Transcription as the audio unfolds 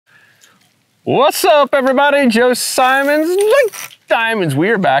What's up, everybody? Joe Simons, Lake Diamonds. We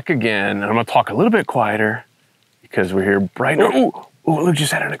are back again, and I'm gonna talk a little bit quieter because we're here bright. Ooh, Luke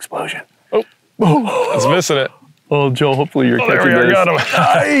just had an explosion. Oh, I was missing it. Oh, Joe, hopefully you're catching there we this. Got him.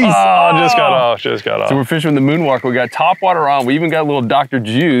 Nice! Just got off. So we're fishing the Moonwalker. We got topwater on. We even got a little Dr.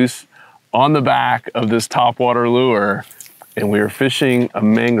 Juice on the back of this topwater lure, and we are fishing a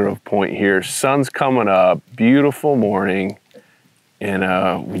mangrove point here. Sun's coming up, beautiful morning. And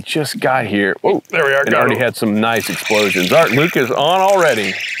we just got here. Oh, there we are. And already had some nice explosions. All right, Luke is on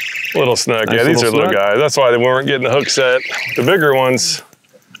already. Little snook. Nice, yeah, these are little snook. guys. That's why they weren't getting the hook set. The bigger ones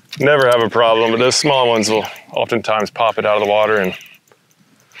never have a problem, but those small ones will oftentimes pop it out of the water and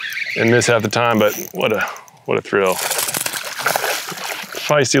miss half the time. But what a thrill.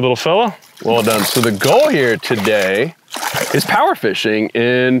 Feisty little fella. Well done. So the goal here today is power fishing,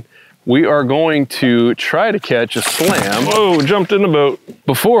 and we are going to try to catch a slam. Whoa, jumped in the boat.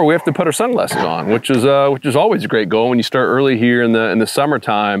 Before we have to put our sunglasses on, which is always a great goal when you start early here in the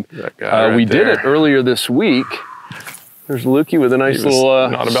summertime. We did it earlier this week. There's Lukey with a nice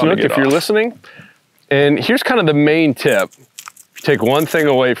little snook if you're listening. And here's kind of the main tip. Take one thing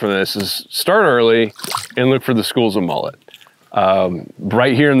away from this is start early and look for the schools of mullet.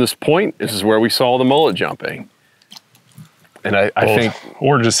 Right here in this point, this is where we saw the mullet jumping. And I think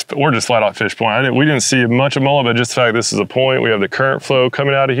we're just flat out fish point. We didn't see much of mullet, but just the fact this is a point. We have the current flow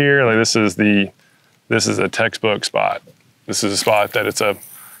coming out of here. Like this is a textbook spot. This is a spot that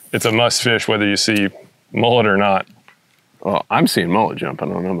it's a must fish whether you see mullet or not. Well, I'm seeing mullet jumping.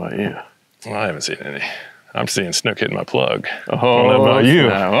 I don't know about you. Well, I haven't seen any. I'm seeing snook hitting my plug. Oh, I don't know about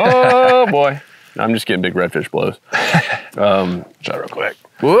you. Oh boy, I'm just getting big redfish blows. Try real quick.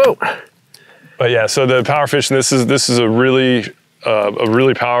 Whoa. But yeah, so the power fishing, this is a really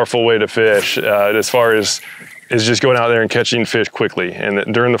powerful way to fish as far as is just going out there and catching fish quickly.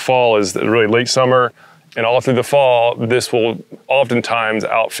 And during the fall is really late summer and all through the fall, this will oftentimes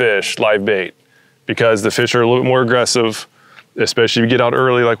outfish live bait because the fish are a little bit more aggressive, especially if you get out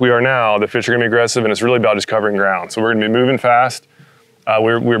early like we are now. The fish are gonna be aggressive and it's really about just covering ground. So we're gonna be moving fast.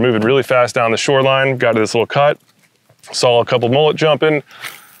 We're moving really fast down the shoreline, got to this little cut, saw a couple mullet jumping.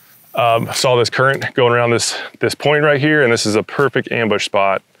 Saw this current going around this point right here, and this is a perfect ambush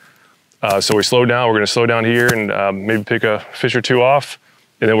spot. So we slowed down. We're going to slow down here and maybe pick a fish or two off,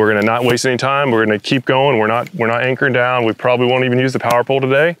 and then we're going to not waste any time. We're going to keep going. We're not anchoring down. We probably won't even use the power pole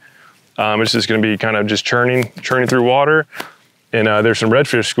today. It's just going to be kind of just churning through water. And there's some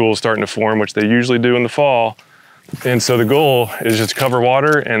redfish schools starting to form, which they usually do in the fall. And so the goal is just to cover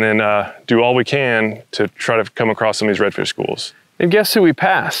water and then do all we can to try to come across some of these redfish schools. And guess who we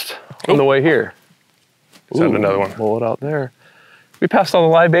passed on the way here? Is that another one? Pull it out there. We passed all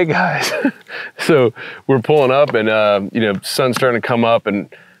the live bait guys. So we're pulling up and, sun's starting to come up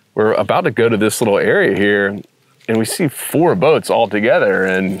and we're about to go to this little area here and we see 4 boats all together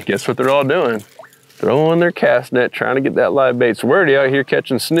and guess what they're all doing? Throwing their cast net, trying to get that live bait. So we're already out here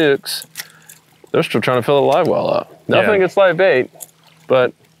catching snooks. They're still trying to fill the live well up. Nothing against live bait,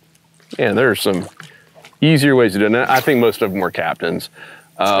 but yeah, there's some easier ways to do it. And I think most of them were captains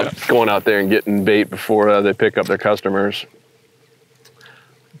going out there and getting bait before they pick up their customers.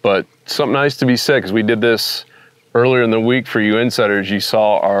 But something nice to be said, because we did this earlier in the week for you insiders. You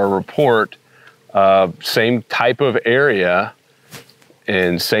saw our report, same type of area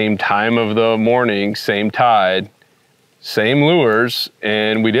and same time of the morning, same tide, same lures.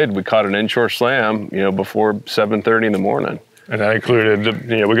 And we caught an inshore slam, before 7:30 in the morning. And that included,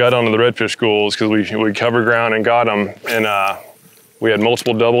 we got onto the redfish schools because we covered ground and got them. And we had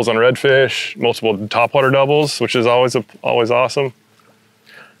multiple doubles on redfish, multiple topwater doubles, which is always awesome.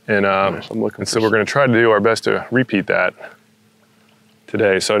 And, so we're going to try to do our best to repeat that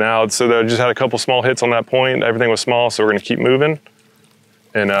today. So they just had a couple small hits on that point. Everything was small, so we're going to keep moving.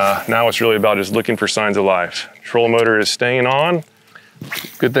 And now it's really about just looking for signs of life. Trolling motor is staying on.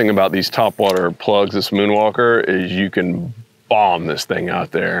 Good thing about these topwater plugs, this Moonwalker, is you can bomb this thing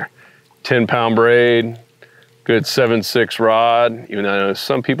out there. 10-pound braid, good 7/6 rod. Even though I know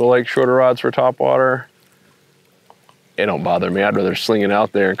some people like shorter rods for topwater, it don't bother me. I'd rather sling it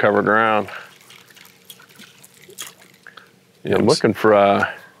out there and cover ground. I'm looking for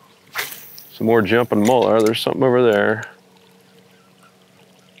some more jumping mullet. There's something over there.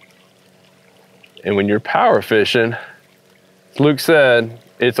 And when you're power fishing, as Luke said,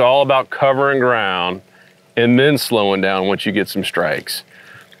 it's all about covering ground and then slowing down once you get some strikes.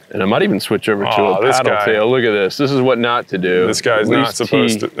 And I might even switch over to a paddle tail. Look at this. This is what not to do. This guy's not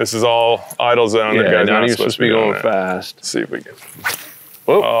supposed to. This is all idle zone. Yeah, guy's not even supposed to be going fast. Let's see if we can.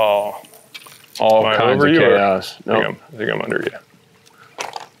 Whoop. Oh. All kinds of chaos. I think I'm under you.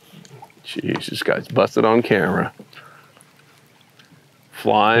 Jeez, this guy's busted on camera.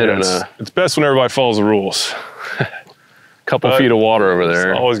 Flying Yeah, in it's best when everybody follows the rules. a couple feet of water over there.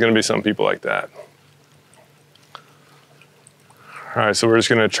 There's always going to be some people like that. All right, so we're just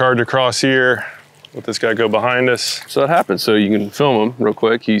going to charge across here. Let this guy go behind us. So that happens. So you can film him real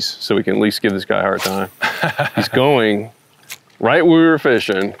quick. So we can at least give this guy a hard time. He's going right where we were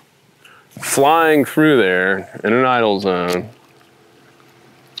fishing, flying through there in an idle zone,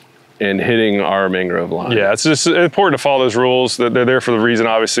 and hitting our mangrove line. Yeah, it's just important to follow those rules. They're there for the reason,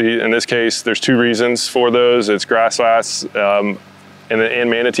 obviously. In this case, there's 2 reasons for those. It's grass flats and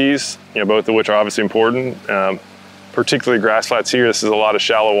manatees, both of which are obviously important. Particularly grass flats here, this is a lot of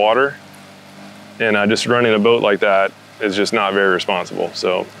shallow water. And just running a boat like that is just not very responsible.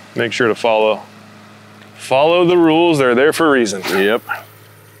 So make sure to follow the rules. They're there for a reason. Yep.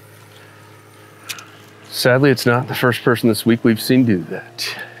 Sadly, it's not the first person this week we've seen do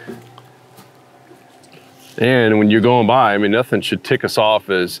that. And when you're going by, I mean, nothing should tick us off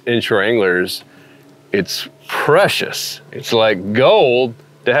as inshore anglers. It's precious. It's like gold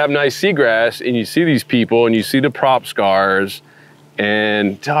to have nice seagrass, and you see these people and you see the prop scars,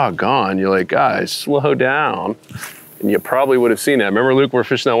 and doggone, you're like, guys, slow down. And you probably would have seen that. Remember, Luke, we're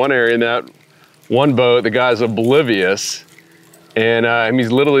fishing that one area in that one boat, the guy's oblivious, and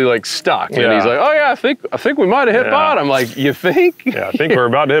he's literally like stuck. And he's like, oh yeah, I think we might have hit bottom. Like, you think? Yeah, I think we're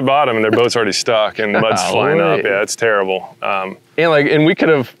about to hit bottom and their boat's already stuck and mud's flying up. Yeah, it's terrible. And we could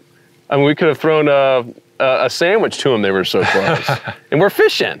have thrown a sandwich to them. They were so close. And we're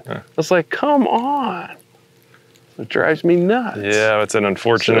fishing. I was like, come on. It drives me nuts. Yeah, it's an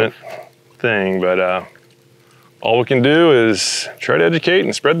unfortunate thing, but all we can do is try to educate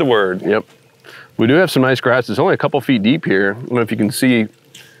and spread the word. Yep. We do have some nice grass. It's only a couple feet deep here. I don't know if you can see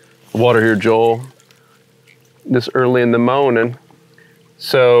the water here, Joel, this early in the morning.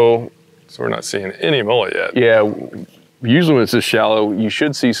 So we're not seeing any mullet yet. Yeah, usually when it's this shallow, you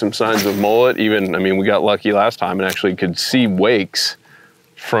should see some signs of mullet. Even, I mean, we got lucky last time and actually could see wakes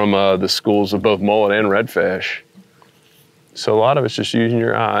from the schools of both mullet and redfish. So a lot of it's just using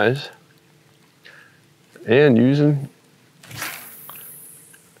your eyes and using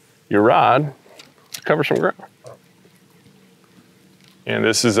your rod to cover some ground. And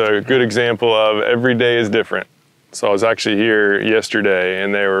this is a good example of every day is different. So I was actually here yesterday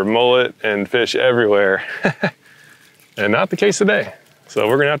and there were mullet and fish everywhere. And not the case today. So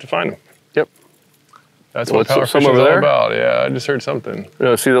we're gonna have to find them. Yep. That's what power fishing is all about. Yeah, I just heard something. See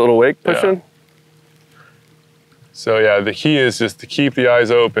that little wake pushing? Yeah. So yeah, the key is just to keep the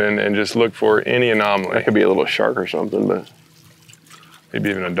eyes open and just look for any anomaly. That could be a little shark or something, but. Maybe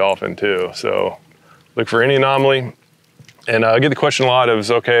even a dolphin too. So look for any anomaly. And I get the question a lot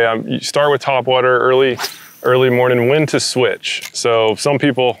of, okay, you start with topwater early morning, when to switch. So some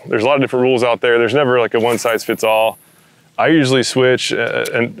people, there's a lot of different rules out there. There's never like a one size fits all. I usually switch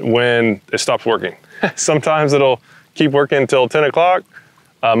and when it stops working. Sometimes it'll keep working until 10 o'clock.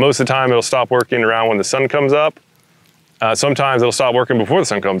 Most of the time it'll stop working around when the sun comes up. Sometimes it'll stop working before the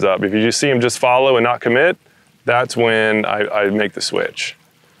sun comes up. If you just see them just follow and not commit, that's when I make the switch.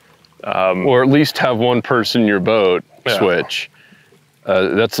 Or at least have one person in your boat switch.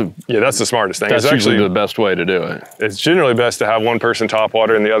 That's the smartest thing. That's usually the best way to do it. It's generally best to have one person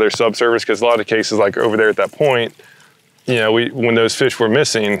topwater and the other subsurface, because a lot of cases, like over there at that point, when those fish were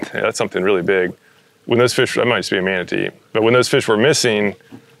missing, that's something really big. When those fish, that might just be a manatee, but when those fish were missing,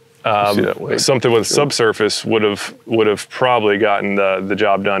 something with subsurface would have probably gotten the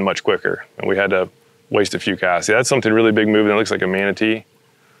job done much quicker, and we had to waste a few casts. Yeah, that's something really big moving. It looks like a manatee,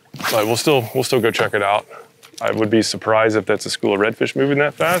 but we'll still go check it out. I would be surprised if that's a school of redfish moving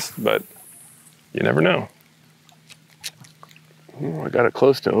that fast, but you never know. I got it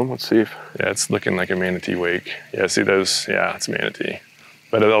close to him. Let's see if. Yeah, it's looking like a manatee wake. Yeah, see those? Yeah, it's a manatee.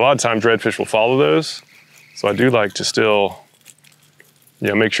 But a lot of times redfish will follow those. So I do like to still,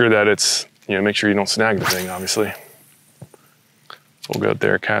 make sure that it's, make sure you don't snag the thing, obviously. We'll go out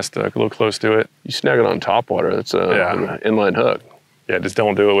there, cast a little close to it. You snag it on topwater. That's an inline hook. Yeah, just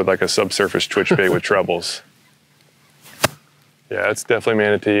don't do it with like a subsurface twitch bait with trebles. Yeah, it's definitely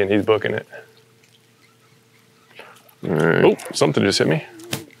manatee, and he's booking it. All right. Oh, something just hit me.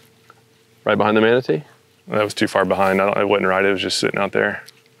 Right behind the manatee? That was too far behind. It wasn't right. It was just sitting out there.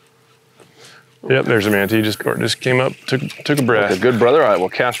 Yep, there's a manatee. Just came up, took a breath. Like a good brother, I will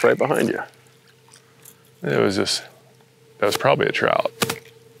cast right behind you. That was probably a trout.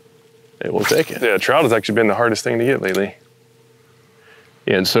 Hey, we'll take it. Yeah, trout has actually been the hardest thing to get lately.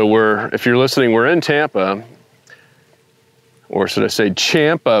 Yeah, and so if you're listening, we're in Tampa, or should I say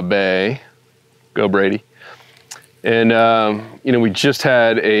Champa Bay. Go Brady. And, we just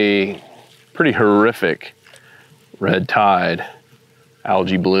had a pretty horrific red tide,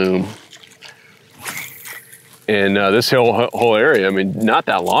 algae bloom. And this whole area, I mean, not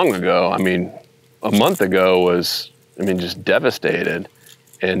that long ago, I mean, a month ago was, I mean, just devastated.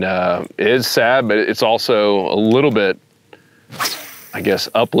 And it is sad, but it's also a little bit, I guess,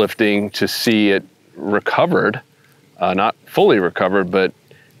 uplifting to see it recovered. Not fully recovered, but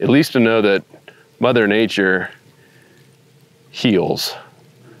at least to know that Mother Nature heals.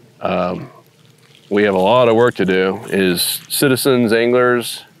 We have a lot of work to do as citizens,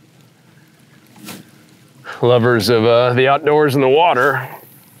 anglers, lovers of the outdoors and the water.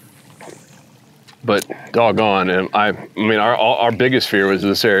 But doggone, and I mean, our biggest fear was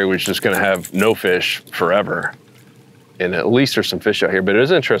this area was just going to have no fish forever. And at least there's some fish out here. But it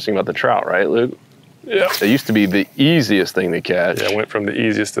is interesting about the trout, right, Luke? Yeah. It used to be the easiest thing to catch. Yeah, it went from the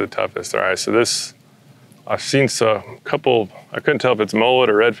easiest to the toughest. All right, so this, I've seen a couple, I couldn't tell if it's mullet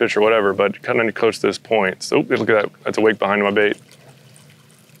or redfish or whatever, but kind of close to this point. So look at that, that's a wake behind my bait.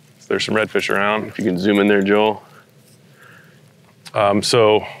 So there's some redfish around. If you can zoom in there, Joel.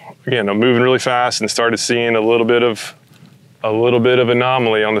 So again, I'm moving really fast and started seeing a little bit of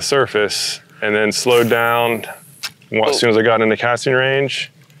anomaly on the surface, and then slowed down as soon as I got into casting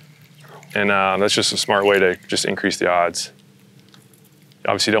range. And that's just a smart way to just increase the odds.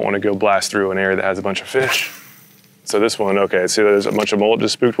 Obviously, you don't want to go blast through an area that has a bunch of fish. So this one, okay, see there's a bunch of mullet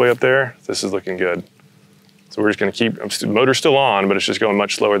just spooked way up there. This is looking good. So we're just gonna keep, motor's still on, but it's just going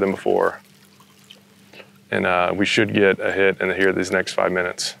much slower than before. And we should get a hit in here these next 5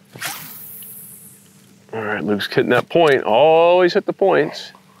 minutes. All right, Luke's hitting that point. Always hit the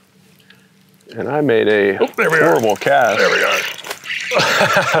points. And I made a horrible cast. There we are.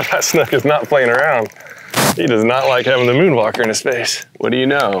 That snook is not playing around. He does not like having the moonwalker in his face. What do you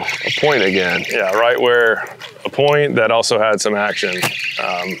know? A point again. Yeah, right where a point that also had some action.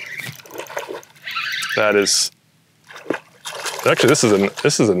 That is, actually this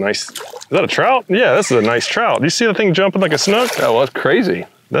is a nice, is that a trout? Yeah, this is a nice trout. Do you see the thing jumping like a snook? That was crazy.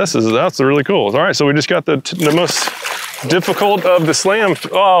 That's really cool. All right, so we just got the most difficult of the slam.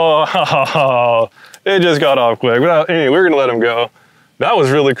 Oh, it just got off quick. Well, anyway, we're gonna let him go. That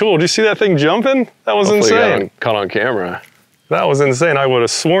was really cool. Did you see that thing jumping? That was insane. Caught on camera. That was insane. I would have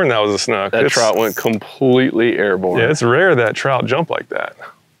sworn that was a snook. That trout went completely airborne. Yeah, it's rare that trout jump like that.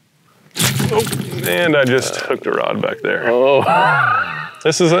 Oh, and I just hooked a rod back there. Oh.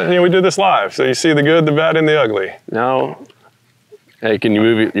 This is, we do this live, so you see the good, the bad, and the ugly. No. Hey, can you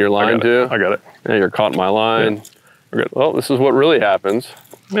move your line too? I got it. Yeah, you're caught in my line. Yeah. We're good. Well, this is what really happens.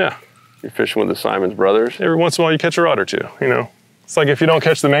 Yeah. You're fishing with the Simons brothers. Every once in a while you catch a rod or two, you know. It's like if you don't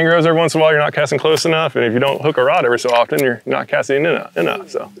catch the mangroves every once in a while, you're not casting close enough, and if you don't hook a rod every so often, you're not casting enough,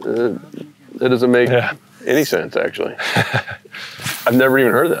 so. That doesn't make any sense, actually. I've never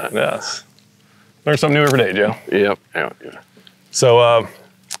even heard that. Yes. Learn something new every day, Joe. Yep. Yeah. So,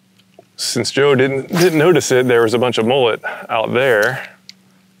 since Joe didn't notice it, there was a bunch of mullet out there,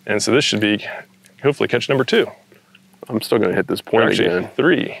 and so this should be hopefully catch number 2. I'm still gonna hit this point again.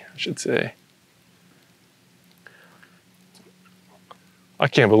 3, I should say. I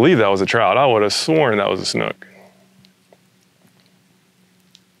can't believe that was a trout. I would have sworn that was a snook.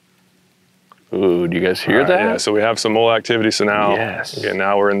 Ooh, do you guys hear that? Yeah, so we have some mullet activity, so now, again,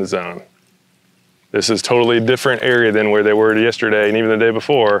 now we're in the zone. This is totally different area than where they were yesterday and even the day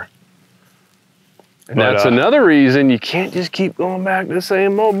before. And that's another reason you can't just keep going back to the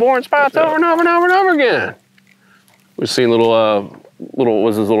same old boring spots over and over and over and over again. We've seen little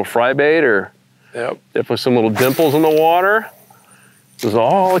was this little fry bait or definitely some little dimples in the water. This is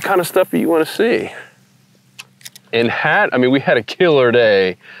all the kind of stuff that you want to see. And we had a killer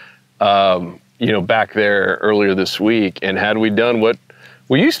day, back there earlier this week. And had we done what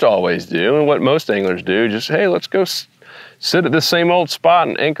we used to always do and what most anglers do, just, hey, let's go sit at the same old spot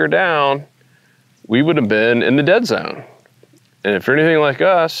and anchor down, we would have been in the dead zone. And if you're anything like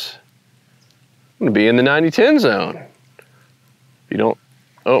us, I'm gonna be in the 90-10 zone. If you don't,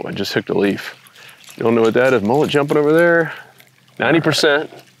 I just hooked a leaf. You don't know what that is, mullet jumping over there. 90%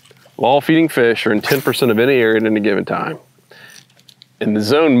 of all feeding fish are in 10% of any area at any given time. And the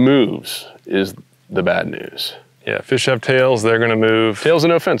zone moves is the bad news. Yeah, fish have tails, they're gonna move. Tails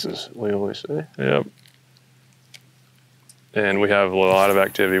and no fences, we always say. Yep. And we have a lot of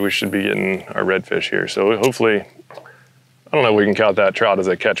activity. We should be getting our redfish here. So hopefully, I don't know if we can count that trout as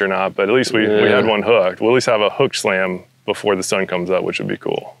a catch or not, but at least we had one hooked. We'll at least have a hook slam before the sun comes up, which would be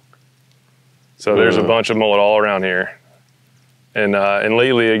cool. So there's a bunch of mullet all around here. And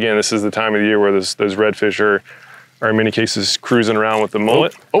lately, again, this is the time of the year where those redfish are in many cases cruising around with the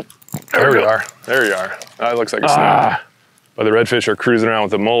mullet. There we are. There you are. That looks like a snake. But the redfish are cruising around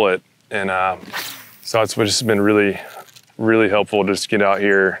with the mullet, And so it's just been really, really helpful to just get out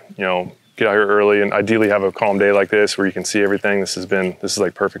here, you know, get out here early and ideally have a calm day like this where you can see everything. This is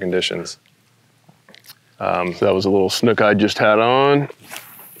like perfect conditions. So that was a little snook I just had on.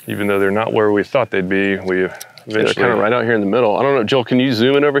 Even though they're not where we thought they'd be, we eventually... They're kind of right out here in the middle. I don't know, Joel, can you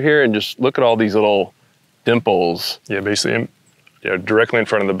zoom in over here and just look at all these little dimples? Yeah, basically, yeah, directly in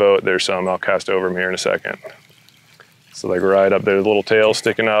front of the boat, there's some. I'll cast over them here in a second. So like right up there, the little tail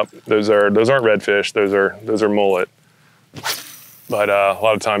sticking up. Those aren't redfish. Those are mullet. But a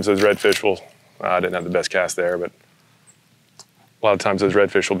lot of times those redfish will. I didn't have the best cast there, but a lot of times those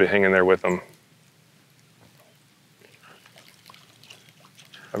redfish will be hanging there with them.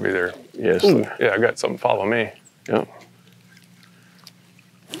 I'll be there. Yes. Yeah, I got something following me. Yep.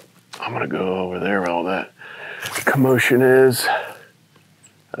 I'm gonna go over there where all that commotion is.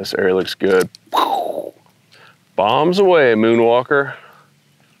 This area looks good. Bombs away, Moonwalker.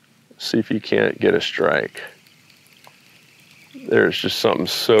 See if you can't get a strike. There's just something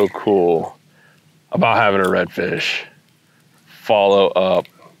so cool about having a redfish follow up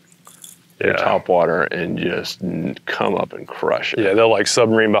your top water and just come up and crush it. Yeah, they'll like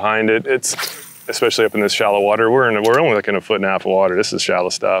submarine behind it. It's especially up in this shallow water. We're only like in 1.5 feet of water. This is shallow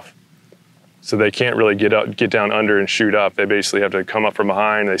stuff. So they can't really get down under and shoot up. They basically have to come up from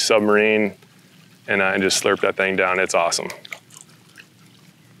behind. They submarine and just slurp that thing down. It's awesome.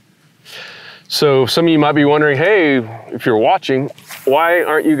 So some of you might be wondering, hey, if you're watching, why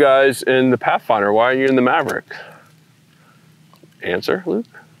aren't you guys in the Pathfinder? Why are you in the Maverick? Answer, Luke?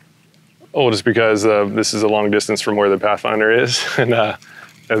 Oh, just because this is a long distance from where the Pathfinder is. And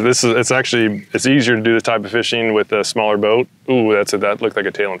it's easier to do the type of fishing with a smaller boat. Ooh, that looked like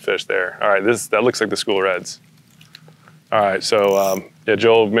a tailing fish there. All right, that looks like the school reds. All right, so yeah,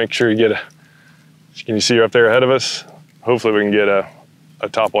 Joel, make sure you can you see her up there ahead of us? Hopefully we can get a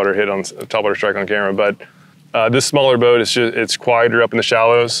topwater hit on a topwater strike on camera. But this smaller boat, it's quieter up in the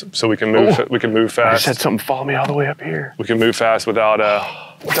shallows, so we can move. We can move fast. I just had something follow me all the way up here. We can move fast without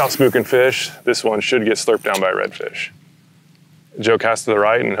spooking fish. This one should get slurped down by a redfish. Joe cast to the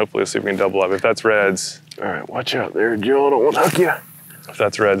right, and hopefully see if we can double up. If that's reds, all right, watch out there, Joe. I don't want to hook you. If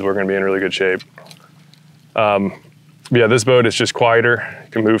that's reds, we're going to be in really good shape. Yeah, this boat is just quieter.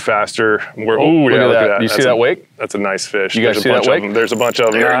 You can move faster. Look at that. Do you see that wake? That's a nice fish. You guys see that wake? There's a bunch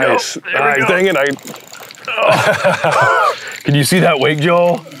of them. Nice. Nice. Dang it. Can you see that wake,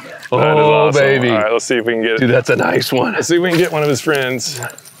 Joel? Oh, awesome. Baby. All right, let's see if we can get it. Dude, that's a nice one. Let's see if we can get one of his friends.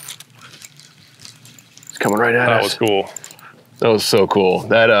 It's coming right at us. That was cool. That was so cool.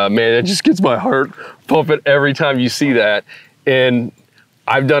 That, man, it just gets my heart pumping every time you see that. And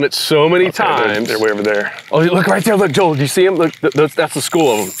I've done it so many times. They're way over there. Oh, look right there. Look, Joel, do you see him? Look, that's the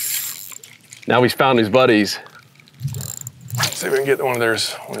school of them. Now he's found his buddies. Let's see if we can get one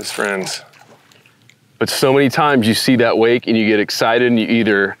of his friends. But so many times you see that wake and you get excited and you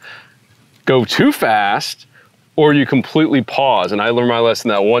either go too fast or you completely pause. And I learned my lesson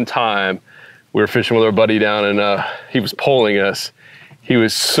that one time. We were fishing with our buddy down and he was polling us. He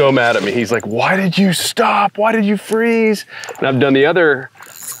was so mad at me. He's like, why did you stop? Why did you freeze? And I've done the other.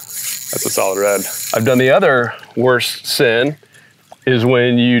 That's a solid red. I've done the other worst sin is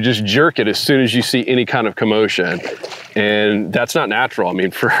when you just jerk it as soon as you see any kind of commotion. And that's not natural. I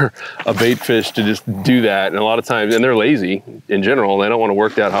mean, for a bait fish to just do that, and a lot of times, and they're lazy in general, they don't want to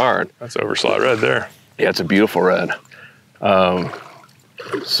work that hard. That's overslot red there. Yeah, it's a beautiful red.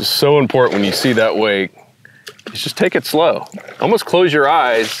 It's so important when you see that wake, just take it slow. Almost close your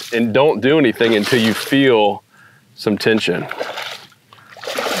eyes and don't do anything until you feel some tension.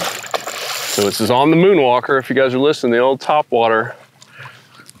 So this is on the Moonwalker, if you guys are listening, the old topwater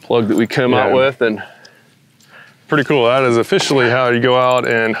plug that we came out with. And pretty cool. That is officially how you go out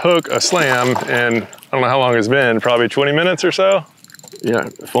and hook a slam. And I don't know how long it's been, probably 20 minutes or so. Yeah,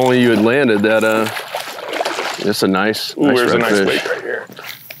 if only you had landed that, it's a nice, Ooh, there's a nice wake right here.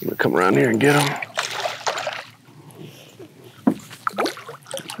 I'm gonna come around here and get him.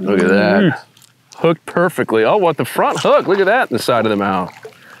 Look at that. Hooked perfectly. Oh, what the front hook. Look at that in the side of the mouth.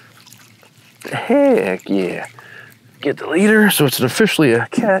 Heck yeah. Get the leader so it's officially a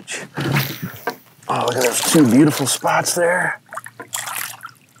catch. Oh, look at those two beautiful spots there.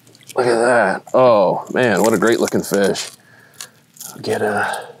 Look at that. Oh, man, what a great looking fish. Get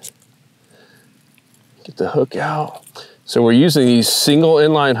the hook out. So we're using these single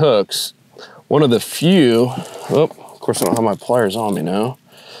inline hooks. One of the few, oh, of course I don't have my pliers on me now.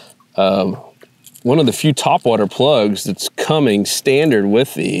 One of the few topwater plugs that's coming standard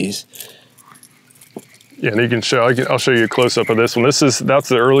with these. Yeah, and you can I'll show you a close up of this one. That's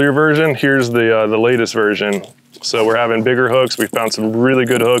the earlier version. Here's the latest version. So we're having bigger hooks. We found some really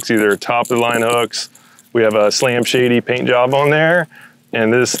good hooks, either top of the line hooks. We have a Slam Shady paint job on there.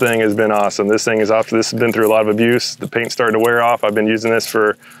 And this thing has been awesome. This thing is off. This has been through a lot of abuse. The paint's starting to wear off. I've been using this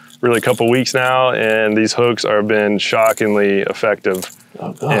for really a couple weeks now, and these hooks have been shockingly effective.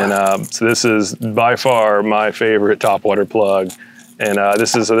 Oh, God. And so this is by far my favorite topwater plug. And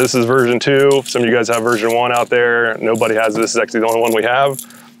this is version 2. Some of you guys have version 1 out there. Nobody has this. This is actually the only one we have.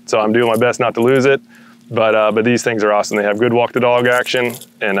 So I'm doing my best not to lose it. But these things are awesome. They have good walk the dog action,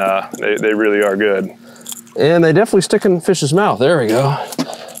 and they really are good. And they definitely stick in fish's mouth. There we go.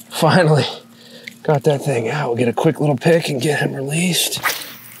 Finally got that thing out. We'll get a quick little pick and get him released.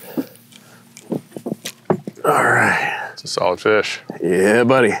 All right. It's a solid fish. Yeah,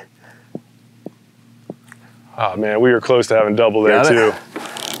 buddy. Oh man, we were close to having double there too.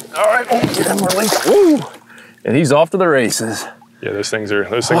 All right, we'll get him released. Woo! And he's off to the races. Yeah, those things are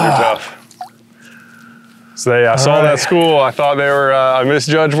tough. So I saw that school. I thought they were, I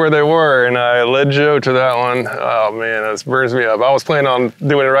misjudged where they were, and I led Joe to that one. Oh man, this burns me up. I was planning on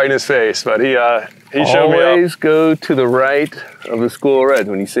doing it right in his face, but he showed me up. Always go to the right of the school of reds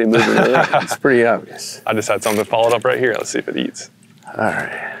when you say moving to the left. It's pretty obvious. I just had something followed up right here. Let's see if it eats. All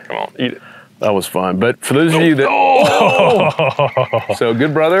right. Come on, eat it. That was fun. But for those of you that, so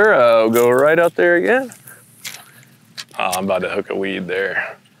good brother, go right out there again. Oh, I'm about to hook a weed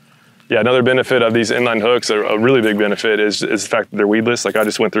there. Yeah, another benefit of these inline hooks, a really big benefit, is the fact that they're weedless. Like I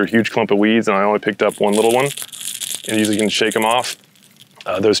just went through a huge clump of weeds and I only picked up one little one, and usually can shake them off.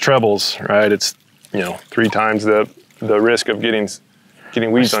 Those trebles, right? It's 3 times the risk of getting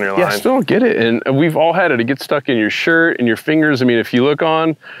weeds on your line. Yeah, I still don't get it. And we've all had it. It gets stuck in your shirt and your fingers. I mean, if you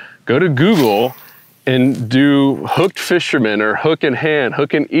go to Google and do hooked fisherman or hook in hand,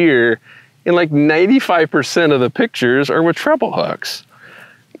 hook in ear, and like 95% of the pictures are with treble hooks.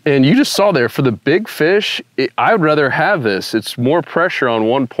 And you just saw there, for the big fish, I would rather have this. It's more pressure on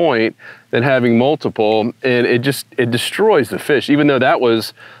one point than having multiple, and it destroys the fish. Even though that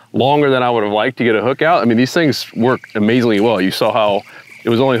was longer than I would have liked to get a hook out. I mean, these things work amazingly well. You saw how it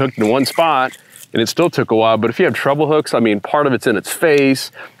was only hooked in one spot, and it still took a while. But if you have treble hooks, I mean, part of it's in its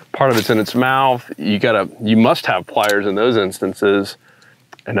face, part of it's in its mouth. You must have pliers in those instances.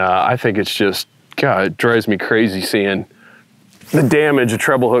 And I think it's just, God, it drives me crazy seeing the damage a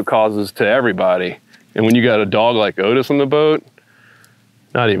treble hook causes to everybody. And when you got a dog like Otis on the boat,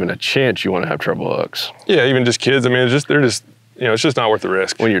 not even a chance you want to have treble hooks. Yeah, even just kids. I mean, it's just not worth the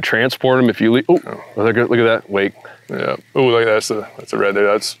risk. When you're transporting them, if you leave, look at that, wake. Yeah. Oh, look at that. That's a red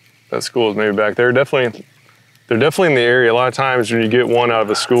there. That school is maybe back there. They're definitely in the area. A lot of times when you get one out of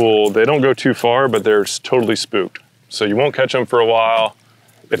the school, they don't go too far, but they're totally spooked. So you won't catch them for a while.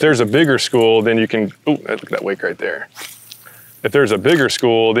 If there's a bigger school, then you can, look at that wake right there. If there's a bigger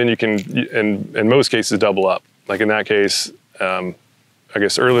school, then you can, in most cases, double up. Like in that case, I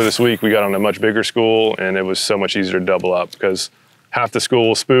guess earlier this week, we got on a much bigger school, and it was so much easier to double up because half the school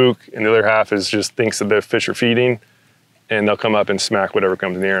will spook, and the other half just thinks that the fish are feeding, and they'll come up and smack whatever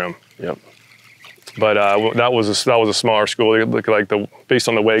comes near them. Yep. But that was a smaller school. It looked like based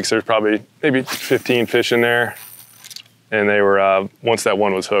on the wakes, there's probably maybe 15 fish in there. And they were, once that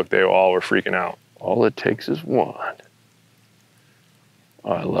one was hooked, they all were freaking out. All it takes is one.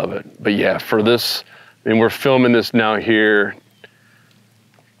 Oh, I love it. But yeah, for this, I mean, we're filming this now here.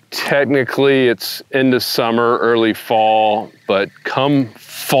 Technically, it's into summer, early fall, but come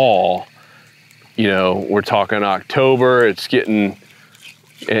fall, we're talking October, it's getting,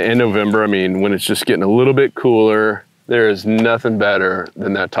 in November, I mean, when it's just getting a little bit cooler, there is nothing better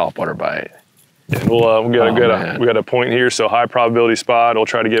than that topwater bite. And we got a point here, so high probability spot. We'll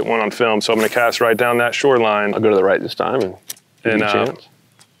try to get one on film. So I'm gonna cast right down that shoreline. I'll go to the right this time and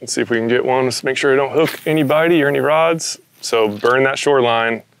let's see if we can get one. Just make sure I don't hook any bitey or any rods. So burn that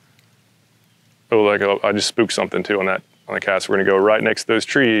shoreline. Oh, I just spooked something too on the cast. We're gonna go right next to those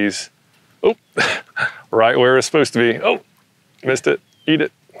trees. Oh, right where it's supposed to be. Oh, missed it. Eat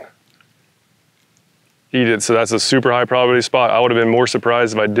it. Eat it. So that's a super high probability spot. I would have been more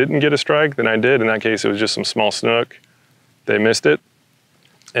surprised if I didn't get a strike than I did. In that case, it was just some small snook. They missed it.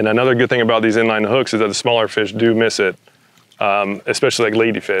 And another good thing about these inline hooks is that the smaller fish do miss it, especially like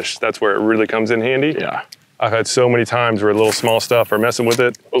ladyfish. That's where it really comes in handy. Yeah. I've had so many times where little small stuff are messing with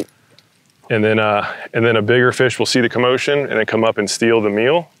it. Oh. And then a bigger fish will see the commotion and then come up and steal the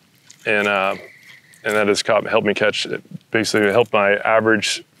meal. And that has helped me catch, basically helped my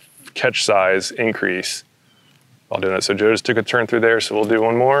average catch size increase while doing that. So Joe just took a turn through there, so we'll do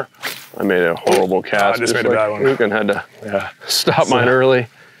one more. I made a horrible cast. I just made a bad one. Luke and had to stop mine early.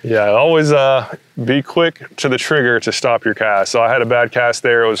 Yeah, always be quick to the trigger to stop your cast. So I had a bad cast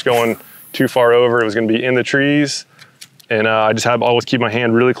there. It was going too far over. It was gonna be in the trees. And I just always keep my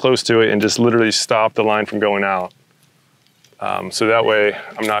hand really close to it and just literally stop the line from going out. So that way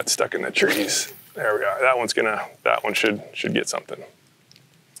I'm not stuck in the trees. There we are. That one should get something.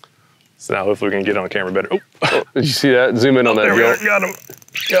 So now hopefully we can get on camera better. Oh, did you see that? Zoom in on that. There we are. Got him.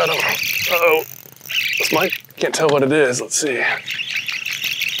 Got him. Uh-oh. This mic, can't tell what it is. Let's see.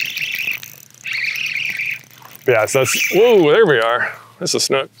 Yeah, so that's, whoa, there we are. That's a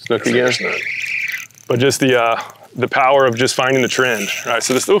snook. Snook again. Snook. But just the power of just finding the trend, right?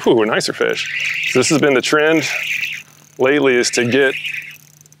 So this, ooh, a nicer fish. So this has been the trend lately, is to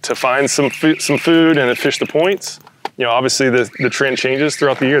find some food and to fish the points. You know, obviously the trend changes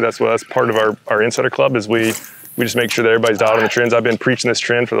throughout the year. That's part of our insider club, is we just make sure that everybody's dialed on the trends. I've been preaching this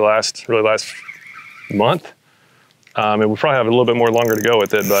trend for the last month. And we probably have a little bit more longer to go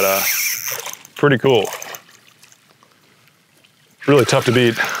with it, but pretty cool. It's really tough to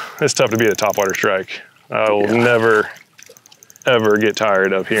beat. It's tough to beat a topwater strike. I will never, ever get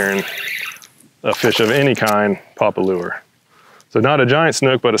tired of hearing a fish of any kind pop a lure. So not a giant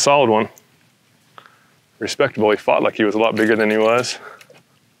snook, but a solid one. Respectable. He fought like he was a lot bigger than he was.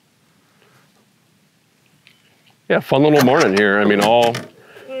 Yeah, fun little morning here. I mean, all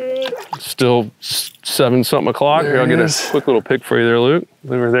still 7-something o'clock. Here, I'll get a quick little pic for you there, Luke.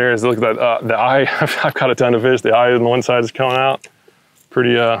 Over there is, look at that, the eye. I've caught a ton of fish. The eye on one side is coming out.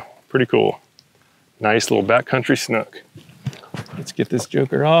 Pretty cool. Nice little backcountry snook. Let's get this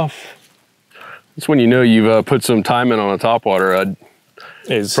joker off. It's when you know you've put some time in on a topwater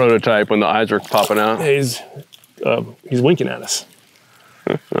prototype, when the eyes are popping out. He's winking at us.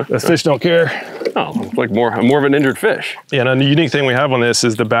 The fish don't care. Oh, it's like more of an injured fish. Yeah, and the unique thing we have on this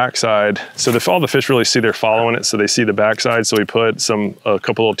is the backside. So all the fish really see they're following it, so they see the backside. So we put a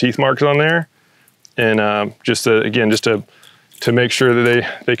couple little teeth marks on there, and just to make sure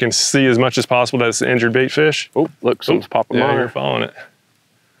that they can see as much as possible that it's an injured bait fish. Oh, look, something's popping on. Yeah, you're following it.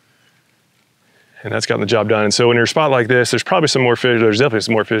 And that's gotten the job done. And so when you're a spot like this, there's probably some more fish. There's definitely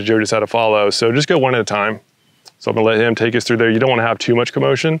some more fish Joe just had to follow. So just go one at a time. So I'm gonna let him take us through there. You don't wanna have too much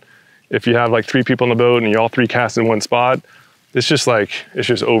commotion. If you have like 3 people on the boat and you all 3 cast in one spot, it's just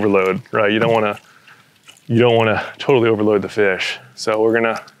overload, right? You don't wanna totally overload the fish. So we're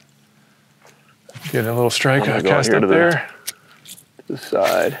gonna get a little strike cast up there. To the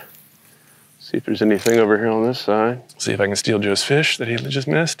side. See if there's anything over here on this side. See if I can steal Joe's fish that he just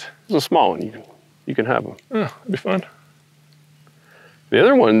missed. It's a small one. You can have them. Oh, that'd be fun. The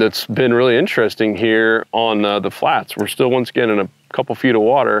other one that's been really interesting here on the flats, we're still once again in a couple feet of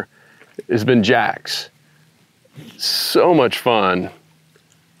water, has been jacks. So much fun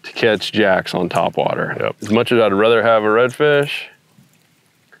to catch jacks on topwater. Yep. As much as I'd rather have a redfish,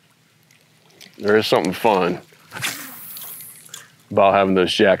 there is something fun about having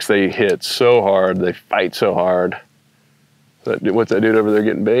those jacks. They hit so hard, they fight so hard. What's that dude over there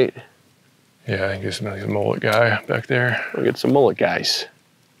getting bait? Yeah, I think it's a mullet guy back there. We'll get some mullet guys.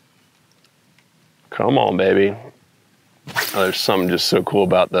 Come on, baby. Oh, there's something just so cool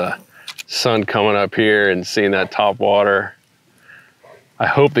about the sun coming up here and seeing that top water. I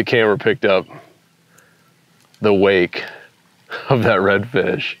hope the camera picked up the wake of that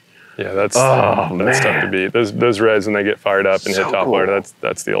redfish. Yeah, that's tough to beat. Those reds, when they get fired up and hit top water,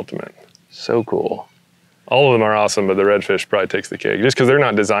 that's the ultimate. So cool. All of them are awesome, but the redfish probably takes the cake, just because they're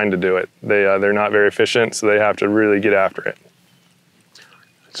not designed to do it. They're not very efficient, so they have to really get after it.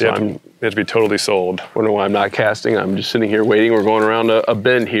 So they have to be totally sold. Wonder why I'm not casting. I'm just sitting here waiting. We're going around a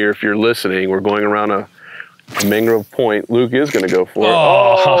bend here. If you're listening, we're going around a mangrove point. Luke is going to go for it.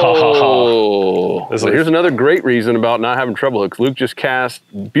 Oh! So here's another great reason about not having treble hooks. Luke just cast,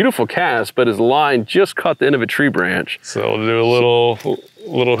 beautiful cast, but his line just caught the end of a tree branch. So we'll do a little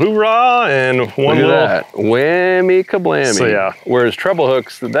hoorah and one little that. Whammy kablammy. So yeah. Whereas treble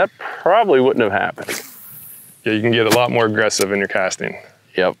hooks, that probably wouldn't have happened. Yeah, you can get a lot more aggressive in your casting.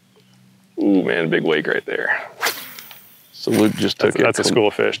 Yep. Ooh, man, big wake right there. So Luke just took it. That's a school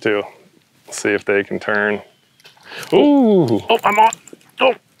fish too. Let's see if they can turn. Ooh. Oh, I'm on.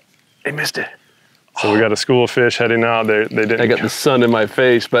 Oh, they missed it. So we got a school of fish heading out. They didn't. I got the sun in my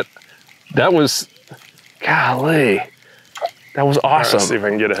face, but that was, golly, that was awesome. All right, let's see if I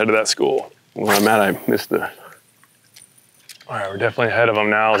can get ahead of that school. Well, I'm mad I missed the. All right, we're definitely ahead of them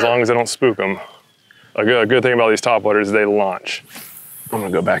now, as long as I don't spook them. A good thing about these topwaters is they launch. I'm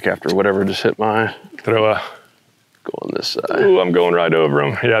gonna go back after whatever just hit mine. Throw a. Go on this side. Ooh, I'm going right over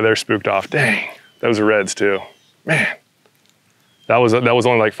them. Yeah, they're spooked off. Dang, those are reds too. Man, that was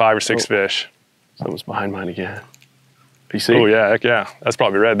only like 5 or 6 fish. Someone's behind mine again. You see? Oh yeah, heck yeah. That's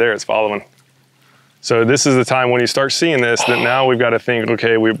probably red there. It's following. So this is the time when you start seeing this, that now we've got to think,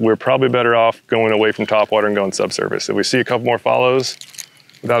 okay, we're probably better off going away from topwater and going subsurface. If we see a couple more follows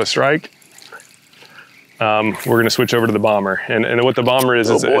without a strike, we're going to switch over to the bomber. And what the bomber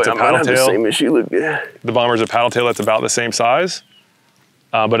is, it's a paddle tail. The same issue. Look, yeah. The bomber is a paddle tail that's about the same size,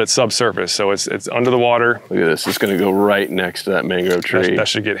 but it's subsurface, so it's under the water. Look at this. It's going to go right next to that mangrove tree. That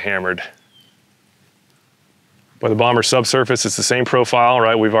should get hammered. But the bomber subsurface, it's the same profile,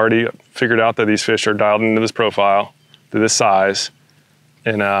 right? We've already figured out that these fish are dialed into this profile, to this size.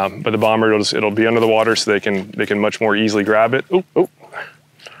 And but the bomber, it'll be under the water, so they can much more easily grab it. Oh, of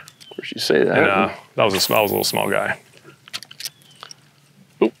course you say that. And that was a little small guy.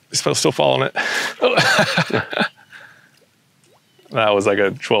 Oh, he's still following it. That was like a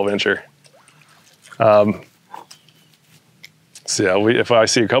 12-incher. So yeah, if I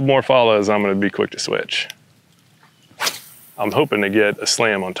see a couple more follows, I'm going to be quick to switch. I'm hoping to get a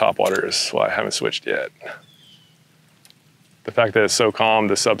slam on topwater, is why I haven't switched yet. The fact that it's so calm,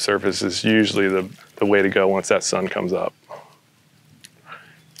 the subsurface is usually the way to go once that sun comes up.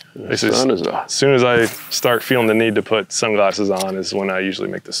 As soon as I start feeling the need to put sunglasses on is when I usually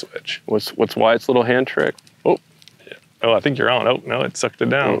make the switch. What's Wyatt's little hand trick? Oh, yeah. Oh, I think you're on. Oh, no, it sucked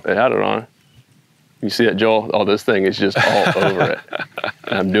it down. Oh, it had it on. You see that, Joel? Oh, this thing is just all over it.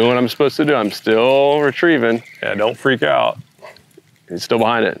 And I'm doing what I'm supposed to do. I'm still retrieving. Yeah, don't freak out. He's still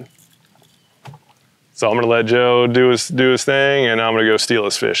behind it. So I'm gonna let Joe do his thing, and I'm gonna go steal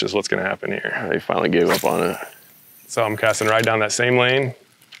his fish is what's gonna happen here. He finally gave up on it. So I'm casting right down that same lane.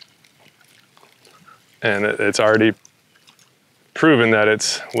 And it's already proven that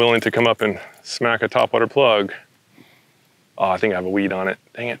it's willing to come up and smack a topwater plug. Oh, I think I have a weed on it.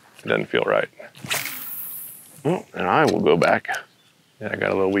 Dang it, it doesn't feel right. Oh, and I will go back. Yeah, I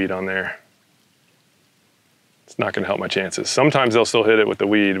got a little weed on there. It's not gonna help my chances. Sometimes they'll still hit it with the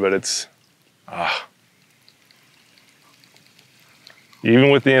weed, but it's,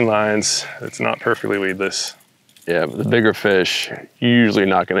 even with the inlines, it's not perfectly weedless. Yeah, but the bigger fish, you're usually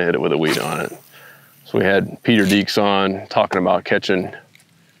not gonna hit it with a weed on it. So we had Peter Deeks on talking about catching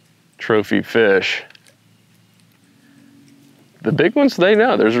trophy fish. The big ones, they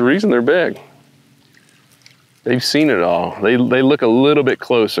know. There's a reason they're big. They've seen it all. They look a little bit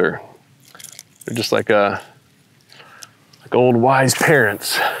closer. They're just like old wise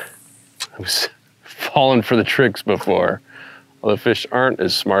parents who's fallen for the tricks before. Well, the fish aren't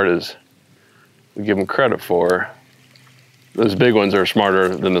as smart as we give them credit for. Those big ones are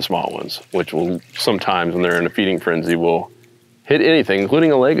smarter than the small ones, which will sometimes, when they're in a feeding frenzy, will hit anything,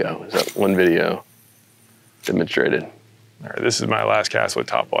 including a Lego, as that one video demonstrated. All right, this is my last cast with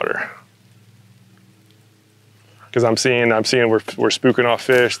topwater. Because I'm seeing we're spooking off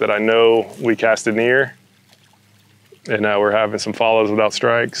fish that I know we casted near, and now we're having some follows without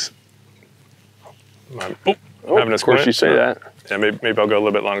strikes. I'm having a of course you say that. Yeah, maybe I'll go a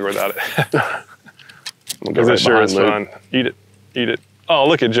little bit longer without it. Because it sure is fun. Eat it, eat it. Oh,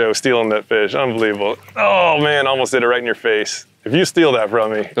 look at Joe stealing that fish. Unbelievable. Oh man, almost did it right in your face. If you steal that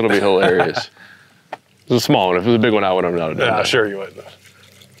from me. It'll be hilarious. It's a small one. If it was a big one, I would have not done that. Sure you would.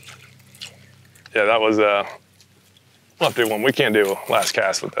 Yeah, that was, we'll have to do one. We can't do a last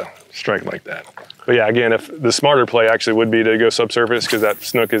cast with a strike like that. But yeah, again, if the smarter play actually would be to go subsurface, because that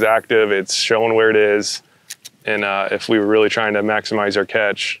snook is active, it's showing where it is. And if we were really trying to maximize our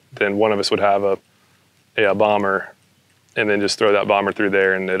catch, then one of us would have a bomber, and then just throw that bomber through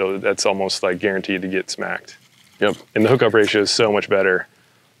there, and that's almost like guaranteed to get smacked. Yep. And the hookup ratio is so much better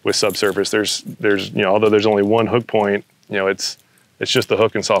with subsurface. There's although there's only one hook point, it's just the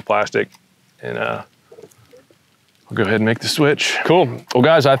hook and soft plastic. And I'll go ahead and make the switch. Cool. Well,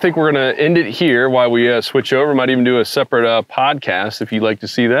 guys, I think we're gonna end it here while we switch over. Might even do a separate podcast if you'd like to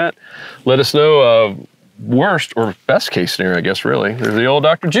see that. Let us know worst or best case scenario, I guess, really. There's the old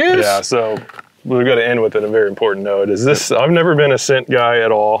Dr. Juice. Yeah, so we've got to end with a very important note. I've never been a scent guy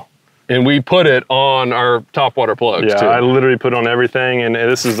at all. And we put it on our topwater plugs, too. Yeah, I literally put on everything, and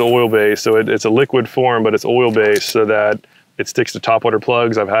this is oil-based, so it's a liquid form, but it's oil-based so that it sticks to topwater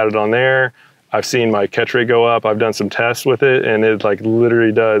plugs. I've had it on there. I've seen my catch rate go up. I've done some tests with it, and it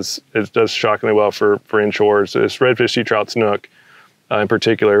literally does shockingly well for inshore. So it's redfish, sea trout, snook in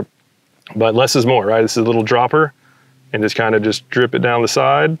particular. But less is more, right? This is a little dropper, and just kind of just drip it down the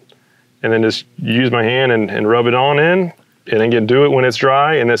side, and then just use my hand and rub it on in. And again, do it when it's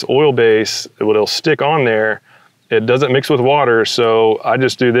dry, and this oil base, it'll stick on there. It doesn't mix with water, so I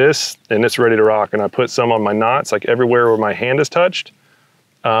just do this, and it's ready to rock. And I put some on my knots, like everywhere where my hand is touched.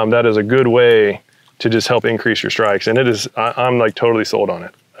 That is a good way to just help increase your strikes. And I'm like totally sold on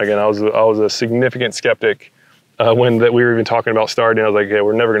it. Again, I was a significant skeptic when we were even talking about starting. I was like, yeah,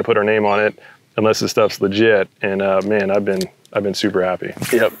 we're never gonna put our name on it. unless the stuff's legit. And man, I've been super happy.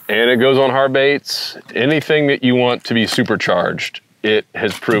 Yep, and it goes on hard baits. Anything that you want to be supercharged, it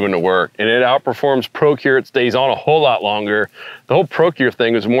has proven to work, and it outperforms ProCure. It stays on a whole lot longer. The whole ProCure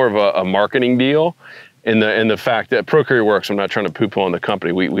thing is more of a marketing deal, and the fact that ProCure works. I'm not trying to poo-poo on the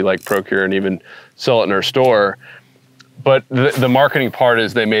company. We like ProCure and even sell it in our store. But the marketing part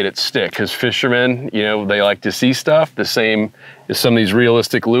is they made it stick, because fishermen, you know, they like to see stuff the same as some of these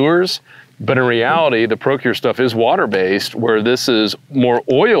realistic lures. But in reality, the ProCure stuff is water-based, where this is more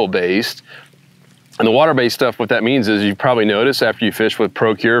oil-based. And the water-based stuff, what that means is you probably notice after you fish with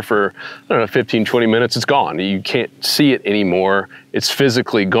ProCure for, I don't know, 15, 20 minutes, it's gone. You can't see it anymore. It's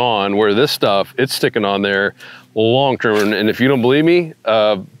physically gone, where this stuff, it's sticking on there long-term. And if you don't believe me,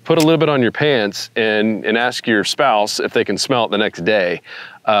 put a little bit on your pants and ask your spouse if they can smell it the next day.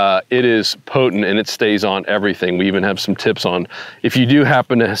 It is potent and it stays on everything. We even have some tips on if you do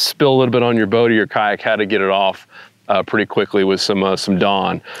happen to spill a little bit on your boat or your kayak, how to get it off pretty quickly with some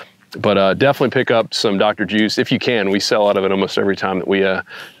Dawn. But definitely pick up some Dr. Juice if you can. We sell out of it almost every time that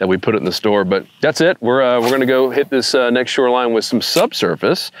we put it in the store. But that's it. We're gonna go hit this next shoreline with some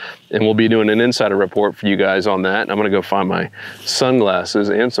subsurface, and we'll be doing an insider report for you guys on that. And I'm gonna go find my sunglasses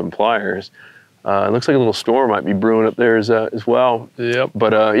and some pliers. It looks like a little storm might be brewing up there as well. Yep.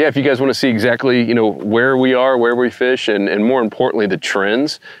 But yeah, if you guys want to see exactly, you know, where we are, where we fish, and more importantly, the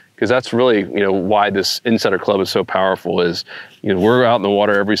trends, because that's really, you know, why this Insider Club is so powerful is, you know, we're out in the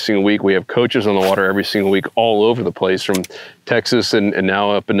water every single week. We have coaches on the water every single week all over the place, from Texas and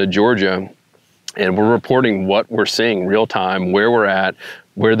now up into Georgia. And we're reporting what we're seeing real time, where we're at,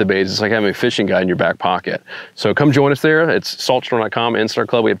 where the baits. It's like having a fishing guide in your back pocket. So come join us there. It's saltstore.com, Insider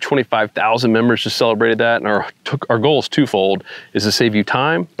Club. We have 25,000 members just celebrated that. And our goal is twofold, is to save you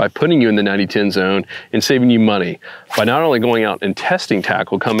time by putting you in the 90-10 zone and saving you money by not only going out and testing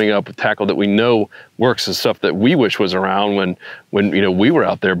tackle, coming up with tackle that we know works, and stuff that we wish was around when you know, we were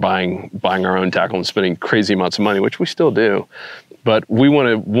out there buying our own tackle and spending crazy amounts of money, which we still do. But we want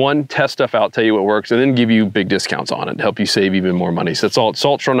to, one, test stuff out, tell you what works, and then give you big discounts on it to help you save even more money. So that's all at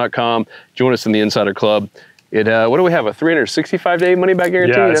saltstore.com. Join us in the Insider Club. What do we have, a 365-day money-back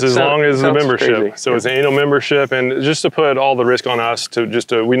guarantee? Yeah, it's as long as the membership. Crazy. So it's an annual membership, and just to put all the risk on us,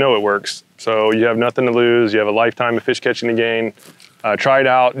 we know it works. So you have nothing to lose. You have a lifetime of fish catching to gain. Try it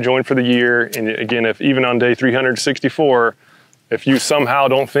out, join for the year. And again, if even on day 364, if you somehow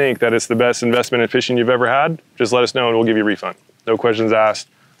don't think that it's the best investment in fishing you've ever had, just let us know and we'll give you a refund. No questions asked.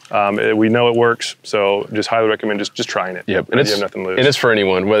 We know it works, so just highly recommend just trying it. Yep, and you have nothing to lose. And it's for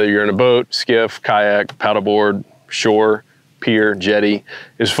anyone, whether you're in a boat, skiff, kayak, paddleboard, shore, pier, jetty.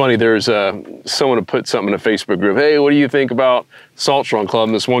 It's funny, there's someone who put something in a Facebook group, hey, what do you think about Saltstone Club?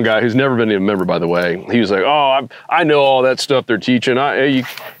 And this one guy who's never been a member, by the way, he was like, oh, I know all that stuff they're teaching. And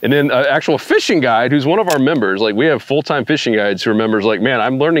then an actual fishing guide who's one of our members, like we have full-time fishing guides who are members, like, man,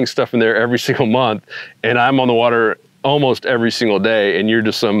 I'm learning stuff in there every single month, and I'm on the water almost every single day, and you're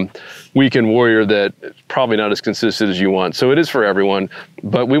just some weekend warrior that probably not as consistent as you want. So it is for everyone,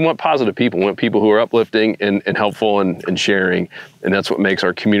 but we want positive people. We want people who are uplifting and helpful and sharing, and that's what makes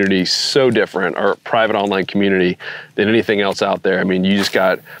our community so different, our private online community, than anything else out there. I mean, you just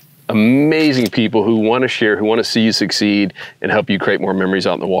got amazing people who want to share, who want to see you succeed and help you create more memories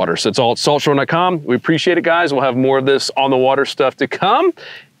out in the water. So it's all at saltstore.com. We appreciate it, guys. We'll have more of this on the water stuff to come,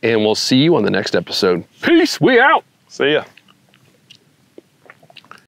 and we'll see you on the next episode. Peace, we out. See ya.